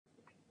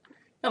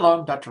Hello,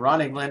 I'm Dr.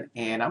 Ron England,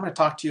 and I'm going to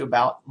talk to you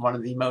about one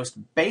of the most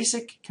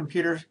basic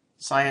computer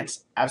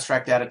science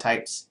abstract data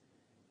types,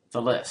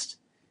 the list.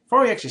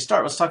 Before we actually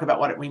start, let's talk about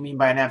what we mean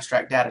by an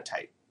abstract data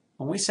type.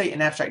 When we say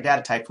an abstract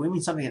data type, we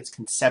mean something that's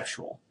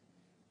conceptual.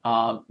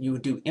 You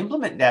do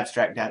implement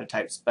abstract data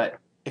types, but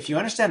if you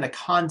understand the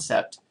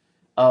concept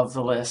of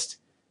the list,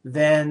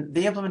 then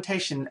the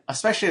implementation,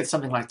 especially with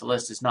something like the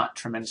list, is not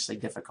tremendously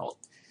difficult.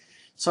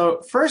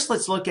 So first,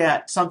 let's look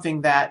at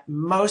something that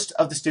most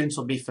of the students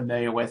will be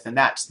familiar with, and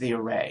that's the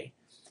array.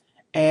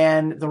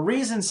 And the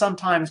reason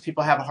sometimes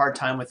people have a hard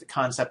time with the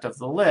concept of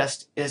the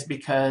list is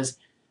because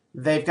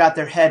they've got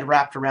their head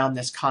wrapped around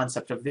this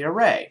concept of the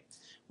array.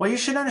 Well, you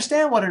should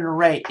understand what an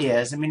array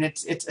is. I mean,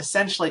 it's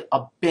essentially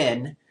a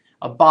bin,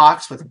 a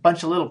box with a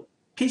bunch of little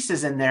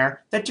pieces in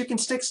there that you can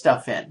stick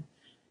stuff in.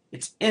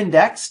 It's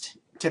indexed,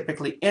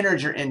 typically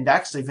integer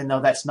indexed, even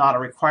though that's not a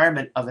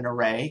requirement of an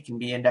array. It can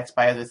be indexed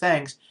by other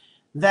things.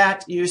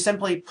 That you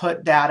simply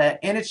put data,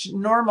 and it's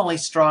normally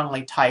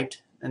strongly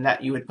typed, and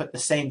that you would put the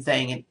same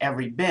thing in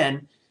every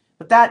bin,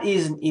 but that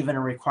isn't even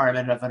a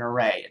requirement of an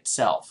array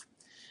itself.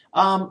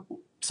 Some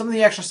of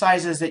the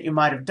exercises that you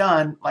might have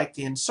done, like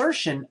the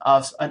insertion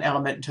of an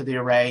element into the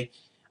array,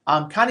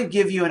 kind of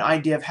give you an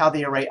idea of how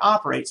the array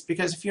operates,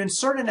 because if you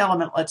insert an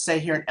element, let's say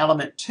here an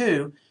element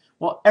 2,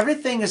 well,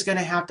 everything is going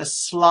to have to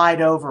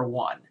slide over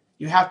 1.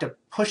 You have to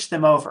push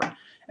them over.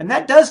 And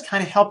that does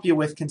kind of help you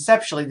with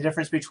conceptually the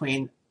difference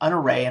between an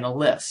array and a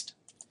list.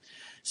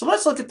 So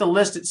let's look at the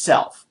list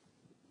itself.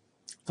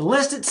 The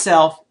list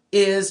itself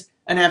is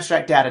an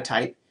abstract data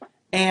type,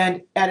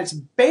 and at its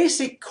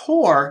basic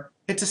core,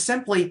 it's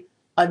simply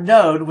a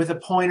node with a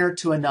pointer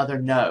to another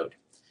node.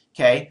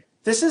 Okay,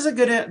 this is a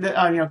good, good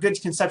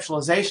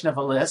conceptualization of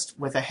a list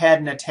with a head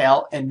and a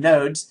tail and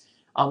nodes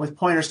with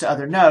pointers to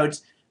other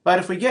nodes. But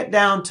if we get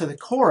down to the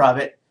core of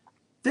it,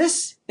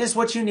 this is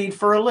what you need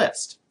for a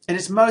list in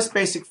its most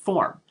basic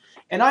form.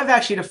 And I've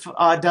actually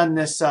done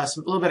this a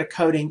little bit of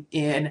coding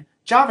in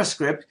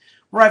JavaScript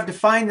where I've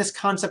defined this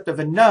concept of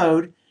a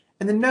node,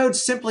 and the node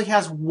simply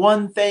has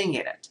one thing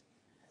in it,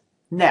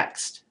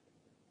 next,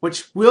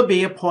 which will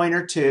be a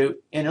pointer to,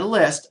 in a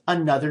list,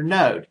 another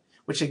node,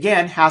 which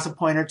again has a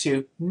pointer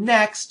to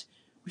next,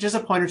 which is a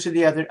pointer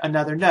to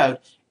another node.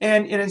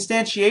 And an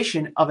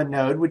instantiation of a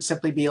node would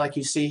simply be like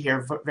you see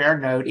here, var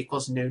node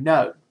equals new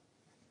node.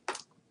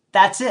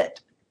 That's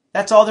it.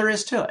 That's all there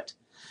is to it.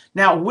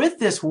 Now, with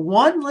this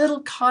one little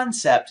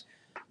concept,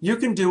 you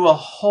can do a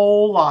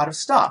whole lot of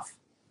stuff.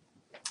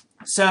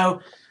 So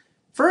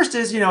first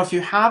is, if you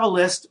have a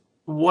list,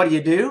 what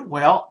do?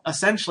 Well,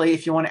 essentially,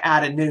 if you want to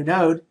add a new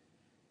node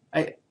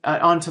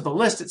onto the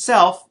list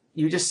itself,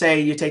 you just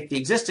say you take the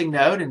existing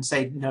node and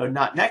say node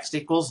not next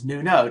equals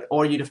new node,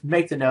 or you just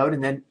make the node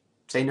and then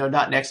say node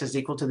not next is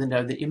equal to the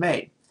node that you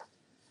made.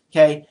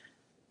 Okay.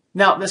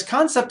 Now, this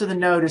concept of the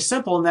node is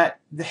simple in that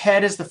the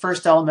head is the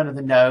first element of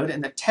the node,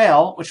 and the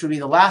tail, which would be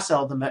the last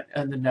element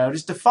of the node,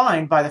 is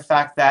defined by the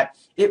fact that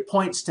it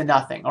points to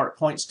nothing, or it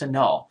points to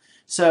null.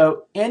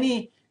 So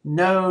any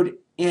node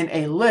in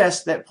a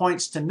list that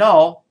points to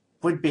null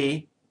would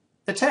be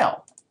the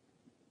tail.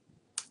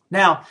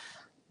 Now,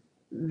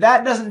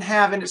 that doesn't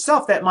have in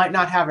itself, that might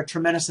not have a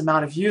tremendous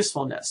amount of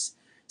usefulness.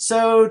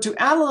 So to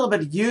add a little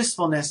bit of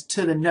usefulness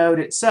to the node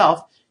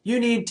itself, you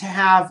need to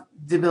have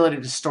the ability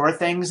to store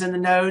things in the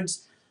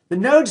nodes. The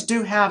nodes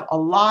do have a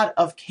lot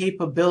of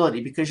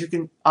capability because you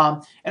can,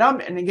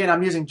 and again,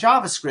 I'm using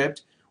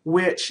JavaScript,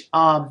 which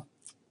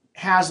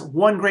has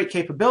one great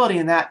capability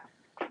in that,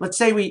 let's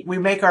say we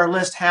make our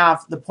list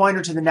have the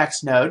pointer to the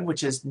next node,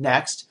 which is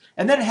next,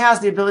 and then it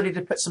has the ability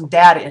to put some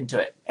data into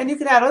it. And you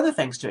could add other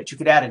things to it. You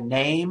could add a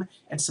name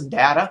and some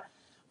data.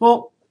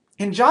 Well,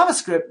 in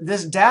JavaScript,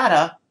 this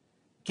data,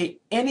 okay,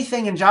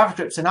 anything in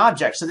JavaScript is an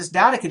object, so this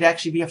data could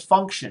actually be a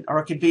function, or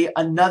it could be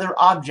another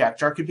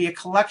object, or it could be a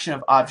collection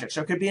of objects,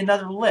 or it could be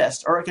another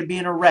list, or it could be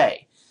an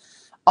array.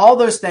 All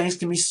those things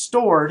can be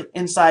stored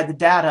inside the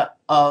data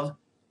of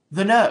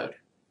the node.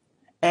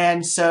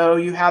 And so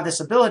you have this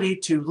ability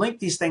to link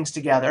these things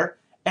together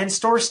and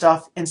store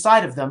stuff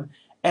inside of them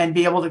and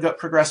be able to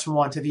progress from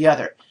one to the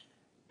other.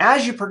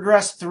 As you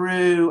progress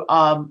through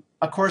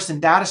a course in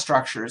data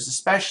structures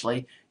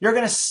especially, you're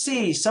going to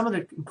see some of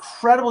the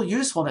incredible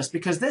usefulness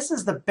because this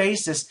is the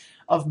basis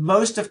of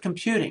most of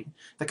computing.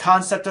 The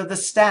concept of the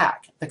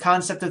stack, the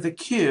concept of the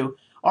queue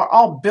are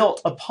all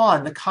built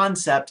upon the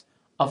concept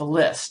of a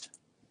list.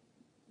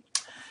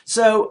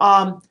 So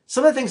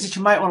some of the things that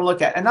you might want to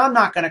look at, and I'm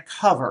not going to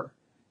cover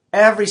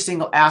every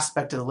single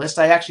aspect of the list.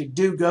 I actually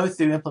do go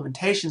through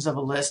implementations of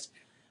a list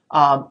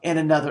in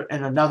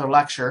another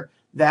lecture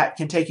that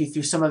can take you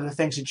through some of the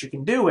things that you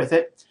can do with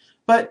it.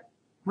 But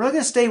we're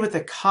going to stay with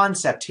the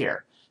concept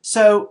here.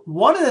 So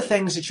one of the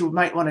things that you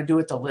might want to do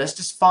with the list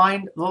is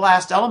find the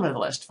last element of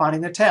the list,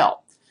 finding the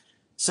tail.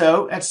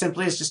 So that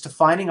simply is just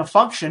defining a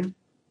function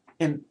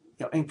in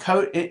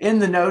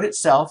the node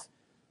itself,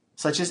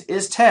 such as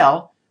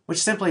isTail,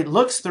 which simply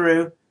looks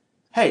through,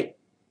 hey,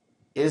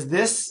 is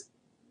this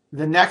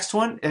the next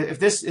one? Is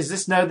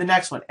this node the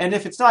next one? And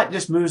if it's not, it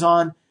just moves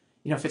on.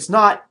 If it's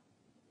not,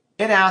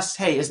 it asks,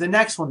 hey, is the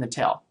next one the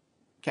tail?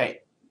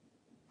 Okay,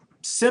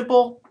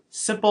 simple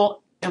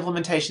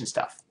implementation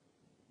stuff.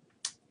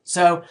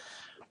 So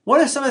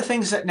what are some of the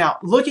things that, now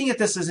looking at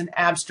this as an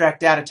abstract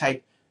data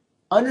type,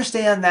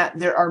 understand that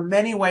there are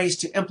many ways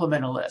to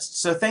implement a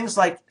list. So things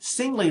like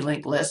singly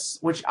linked lists,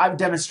 which I've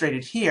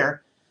demonstrated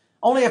here,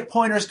 only have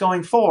pointers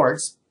going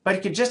forwards, but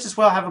it could just as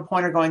well have a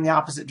pointer going the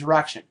opposite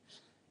direction.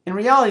 In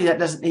reality, that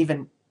doesn't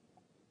even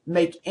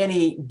make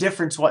any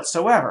difference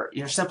whatsoever.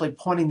 You're simply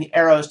pointing the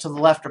arrows to the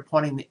left or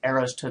pointing the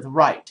arrows to the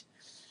right.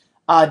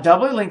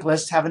 Doubly linked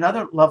lists have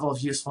another level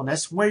of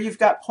usefulness where you've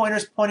got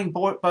pointers pointing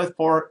both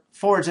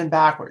forwards and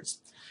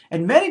backwards.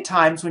 And many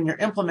times when you're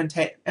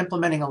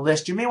implementing a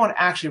list, you may want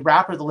to actually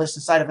wrapper the list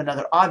inside of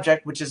another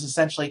object, which is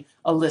essentially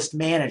a list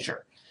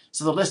manager.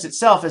 So the list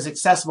itself is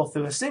accessible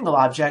through a single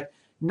object,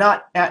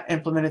 not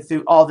implemented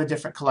through all the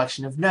different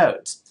collection of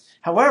nodes.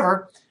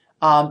 However,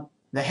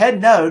 the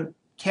head node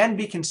can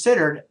be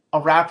considered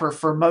a wrapper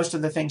for most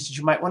of the things that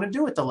you might want to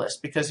do with the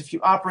list, because if you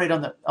operate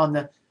on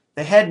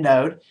the head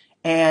node,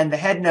 and the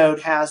head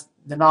node has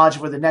the knowledge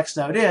of where the next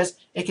node is,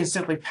 it can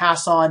simply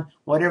pass on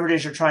whatever it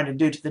is you're trying to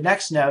do to the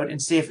next node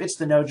and see if it's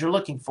the node you're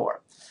looking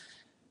for.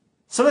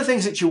 Some of the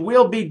things that you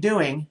will be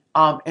doing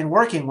and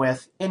working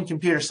with in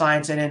computer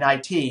science and in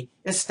IT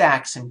is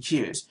stacks and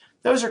queues.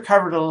 Those are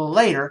covered a little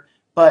later,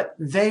 but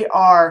they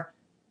are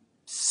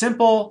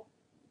simple,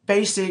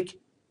 basic,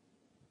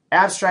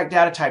 abstract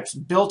data types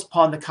built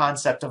upon the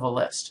concept of a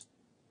list.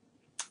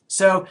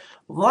 So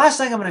the last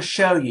thing I'm going to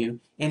show you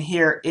in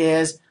here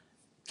is,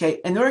 okay,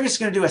 and we're just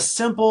going to do a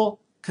simple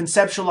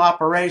conceptual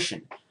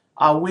operation.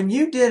 When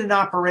you did an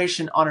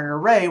operation on an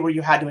array where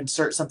you had to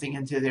insert something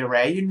into the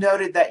array, you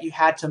noted that you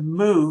had to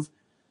move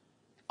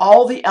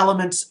all the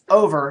elements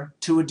over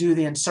to do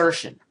the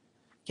insertion.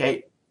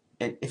 Okay,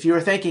 if you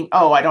were thinking,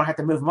 oh, I don't have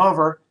to move them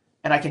over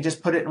and I can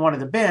just put it in one of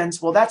the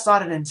bins, well, that's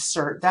not an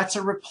insert, that's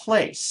a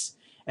replace.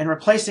 And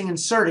replacing and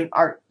inserting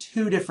are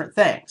two different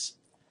things.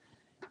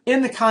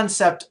 In the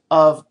concept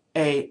of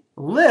a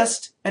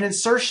list, an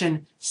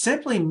insertion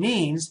simply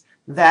means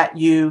that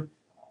you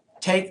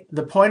take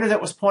the pointer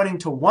that was pointing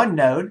to one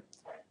node,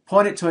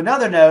 point it to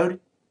another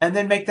node, and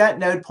then make that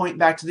node point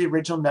back to the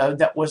original node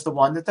that was the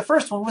one that the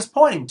first one was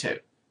pointing to.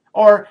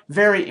 Or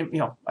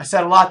I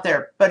said a lot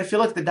there, but if you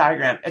look at the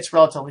diagram, it's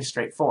relatively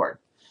straightforward.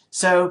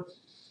 So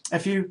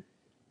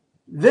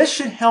this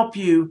should help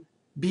you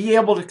be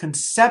able to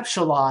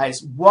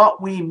conceptualize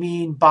what we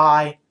mean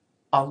by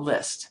a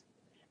list.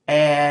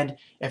 And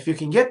if you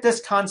can get this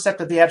concept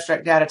of the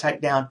abstract data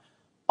type down,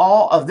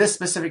 all of this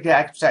specific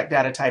abstract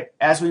data type,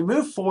 as we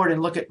move forward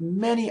and look at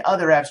many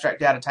other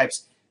abstract data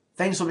types,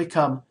 things will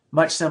become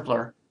much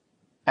simpler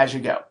as you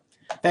go.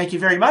 Thank you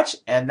very much,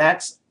 and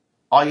that's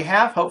all you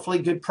have. Hopefully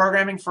good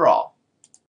programming for all.